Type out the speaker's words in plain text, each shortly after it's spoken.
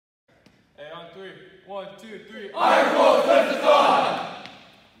on three. 1, 2, 3. Iron Wolf Lift-a-thon!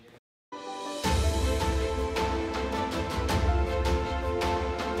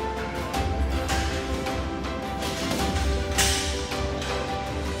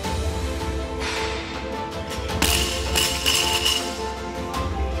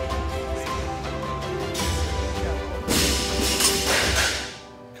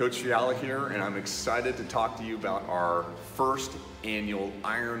 Coach Fiala here, and I'm excited to talk to you about our first annual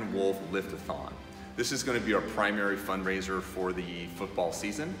Iron Wolf Lift-a-thon. This is going to be our primary fundraiser for the football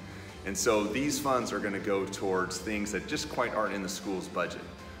season, and so these funds are going to go towards things that just quite aren't in the school's budget,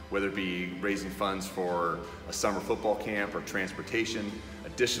 whether it be raising funds for a summer football camp or transportation,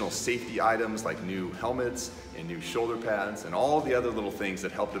 additional safety items like new helmets and new shoulder pads, and all the other little things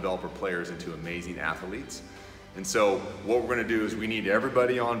that help develop our players into amazing athletes. And so what we're going to do is we need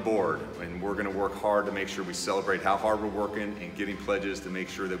everybody on board, and we're going to work hard to make sure we celebrate how hard we're working and getting pledges to make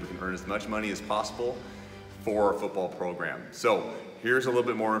sure that we can earn as much money as possible for our football program. So here's a little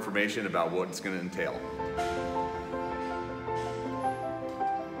bit more information about what it's going to entail.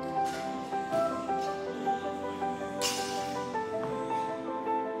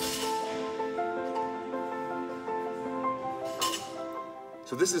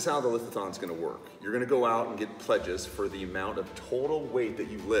 So this is how the lift-a-thon is going to work. You're going to go out and get pledges for the amount of total weight that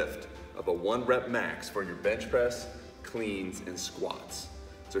you lift of a 1 rep max for your bench press, cleans, and squats.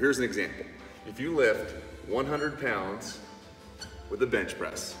 So here's an example. If you lift 100 pounds with a bench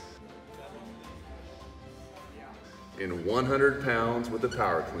press and 100 pounds with a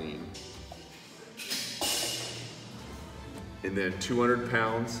power clean, and then 200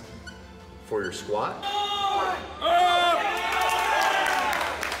 pounds for your squat,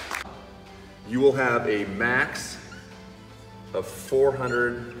 you will have a max of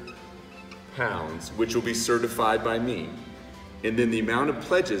 400 pounds, which will be certified by me. And then the amount of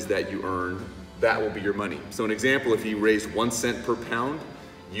pledges that you earn, that will be your money. So an example, if you raised 1 cent per pound,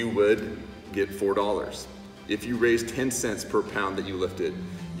 you would get $4. If you raised 10 cents per pound that you lifted,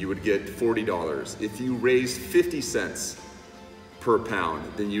 you would get $40. If you raised 50 cents per pound,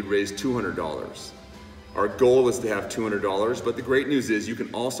 then you'd raise $200. Our goal is to have $200, but the great news is you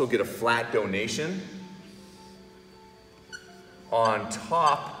can also get a flat donation on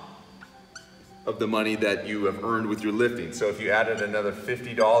top of the money that you have earned with your lifting. So if you added another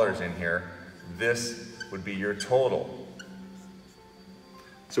 $50 in here, this would be your total.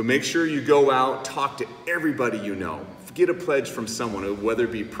 So make sure you go out, talk to everybody you know. Get a pledge from someone, whether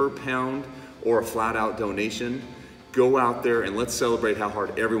it be per pound or a flat out donation. Go out there and let's celebrate how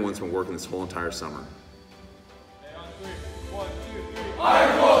hard everyone's been working this whole entire summer.